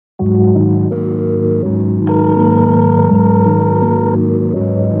Your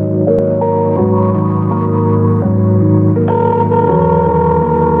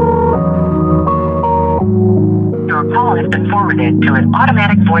call has been forwarded to an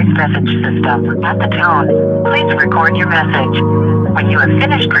automatic voice message system. At the tone, please record your message. When you have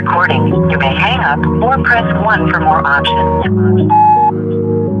finished recording, you may hang up or press 1 for more options.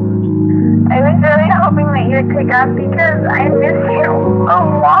 I was really hoping that you would pick up because I miss you a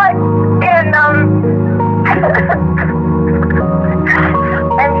lot. And,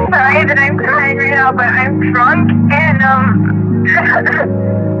 I'm sorry that I'm crying right now, but I'm drunk and,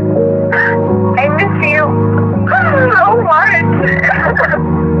 I miss you so much.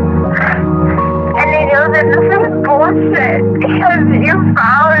 And I know that this is bullshit because you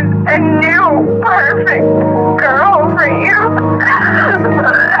found a new perfect girl for you.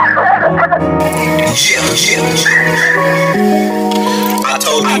 I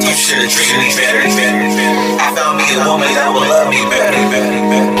told you you should have treated me better. I found me a woman that would love me better.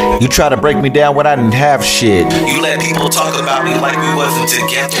 You try to break me down when I didn't have shit. You let people talk about me like we wasn't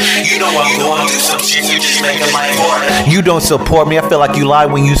together. You know I'm going through some shit, you just making life harder. You don't support me, I feel like you lie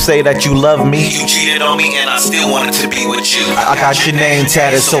when you say that you love me. You cheated on me and I still wanted to be with you. I got your name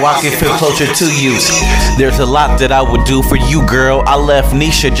tatted so I can feel closer to you. There's a lot that I would do for you, girl. I left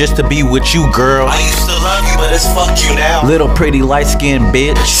Nisha just to be with you, girl. I used to love you, but it's fuck you now. Little pretty light-skinned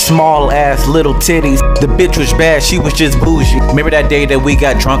bitch, small ass little titties. The bitch was bad, she was just bougie. Remember that day that we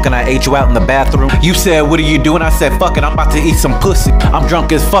got drunk and I ate you out in the bathroom? You said, what are you doing? I said, fuck it, I'm about to eat some pussy. I'm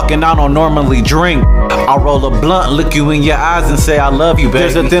drunk as fuck and I don't normally drink. I'll roll a blunt, look you in your eyes and say I love you, baby.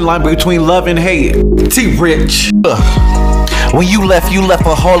 There's a thin line between love and hate. T-Rich. When you left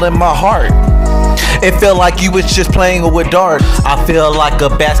a hole in my heart. It felt like you was just playing with darts. I feel like a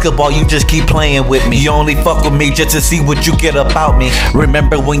basketball, you just keep playing with me. You only fuck with me just to see what you get about me.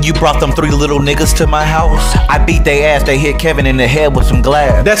 Remember when you brought them 3 little niggas to my house? I beat they ass, they hit Kevin in the head with some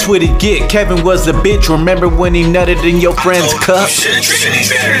glass. That's what he get, Kevin was a bitch. Remember when he nutted in your friend's cup? You should've treated me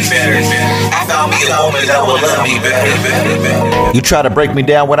better. I found me a woman that would love me better. You try to break me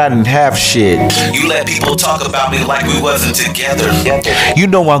down when I didn't have shit. You let people talk about me like we wasn't together. You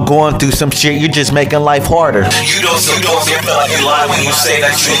know I'm going through some shit, you're just making life harder. You don't support me, I feel like you lie when you say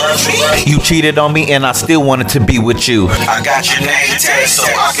that you love me. You cheated on me and I still wanted to be with you. I got your name tatted so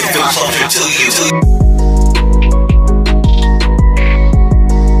I can feel closer to you.